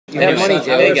That money,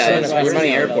 Hey guys, we're in the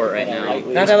airport right now.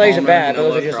 Not that legs are bad,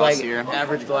 those are just like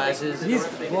average glasses. He's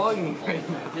vlogging right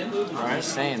now. I'm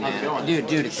just saying, man.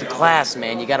 Dude, it's the class,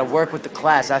 man. You gotta work with the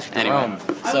class. That's Anyway,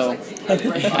 so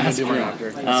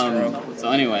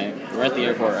anyway, we're at the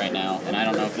airport right now, and I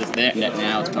don't know if it's there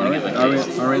now. It's pointing at my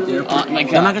face. Are we at the airport? Oh my I'm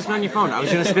not god! gonna spit on your phone. I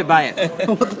was gonna spit by it.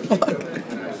 What the fuck?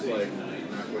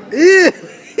 Ew!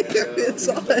 It's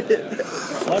on it.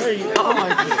 What are you? Oh my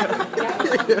god.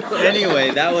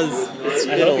 Anyway, that was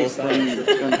spittle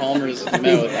from Palmer's mouth. I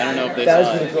don't know if they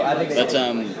saw it,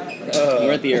 but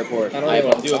we're at the airport. I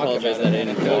do apologize that I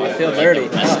didn't vlog for the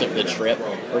rest of the trip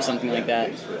or something like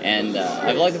that. And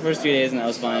I vlogged the first 2 days, and that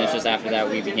was fine. It's just after that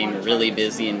we became really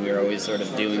busy, and we were always sort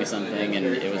of doing something, and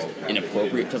it was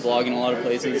inappropriate to vlog in a lot of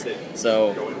places.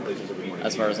 So,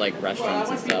 as far as like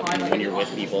restaurants and stuff, and when you're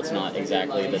with people, it's not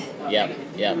exactly the yep,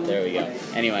 there we go.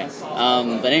 Anyway,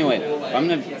 but anyway, I'm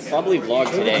gonna probably vlog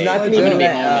today. I'm gonna be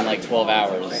home in like 12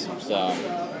 hours, so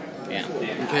yeah.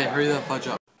 Okay, hurry the fudge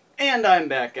up. And I'm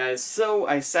back, guys. So,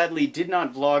 I sadly did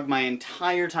not vlog my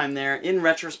entire time there. In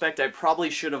retrospect, I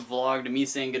probably should have vlogged me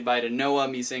saying goodbye to Noah,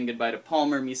 me saying goodbye to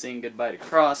Palmer, me saying goodbye to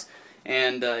Cross,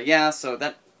 and yeah, so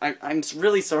that, I'm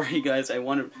really sorry, guys. I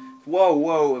wanted,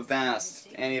 whoa, Avast,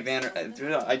 Annie Vander,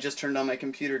 I just turned on my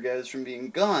computer, guys, from being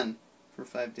gone for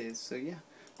 5 days, so yeah.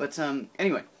 But,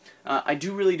 anyway, I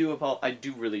do really do apologize. I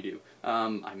do really do.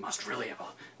 I must really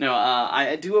apologize. No,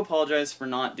 I do apologize for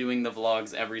not doing the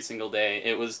vlogs every single day.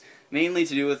 It was mainly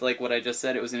to do with, like, what I just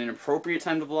said. It was an inappropriate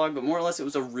time to vlog, but more or less it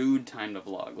was a rude time to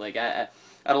vlog. Like, at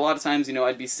a lot of times, you know,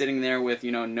 I'd be sitting there with,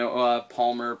 you know, Noah,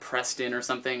 Palmer, Preston, or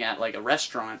something at, like, a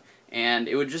restaurant, and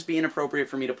it would just be inappropriate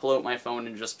for me to pull out my phone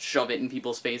and just shove it in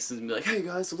people's faces and be like, hey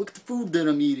guys, look at the food that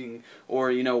I'm eating.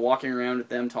 Or, you know, walking around with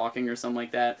them talking or something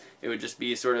like that. It would just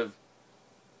be sort of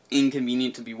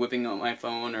inconvenient to be whipping out my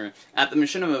phone, or at the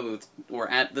Machinima booth,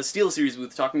 or at the SteelSeries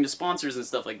booth talking to sponsors and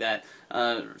stuff like that,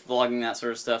 vlogging that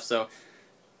sort of stuff. So,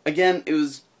 again, it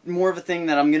was more of a thing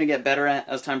that I'm going to get better at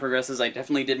as time progresses. I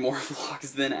definitely did more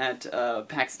vlogs than at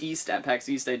PAX East. At PAX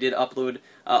East I did upload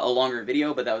a longer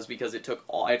video, but that was because I took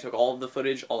all of the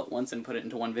footage all at once and put it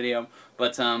into one video.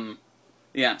 But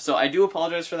yeah, so I do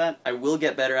apologize for that. I will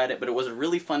get better at it, but it was a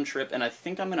really fun trip, and I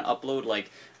think I'm going to upload, like,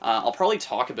 I'll probably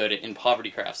talk about it in Poverty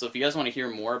Craft. So if you guys want to hear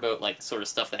more about, like, sort of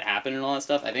stuff that happened and all that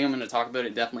stuff, I think I'm going to talk about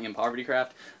it definitely in Poverty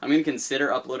Craft. I'm going to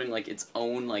consider uploading, like, its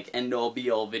own, like, end-all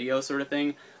be-all video sort of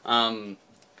thing.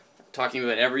 Talking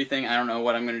about everything. I don't know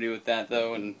what I'm going to do with that,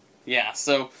 though, and yeah,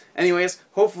 so, anyways,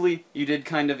 hopefully you did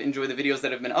kind of enjoy the videos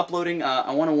that I've been uploading. I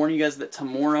want to warn you guys that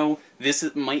tomorrow,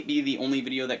 this might be the only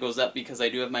video that goes up because I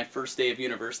do have my first day of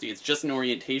university. It's just an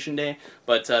orientation day,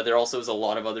 but there also is a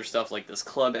lot of other stuff like this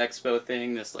Club Expo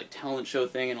thing, this like talent show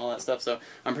thing, and all that stuff, so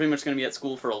I'm pretty much going to be at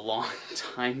school for a long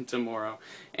time tomorrow.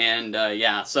 And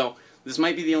yeah, so this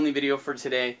might be the only video for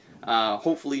today.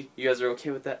 Hopefully you guys are okay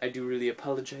with that. I do really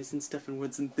apologize and stuff and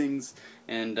words and things.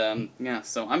 And yeah,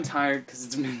 so I'm tired because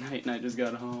it's midnight and I just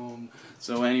got home.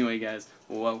 So anyway, guys,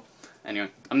 whoa. Anyway,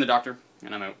 I'm the doctor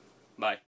and I'm out. Bye.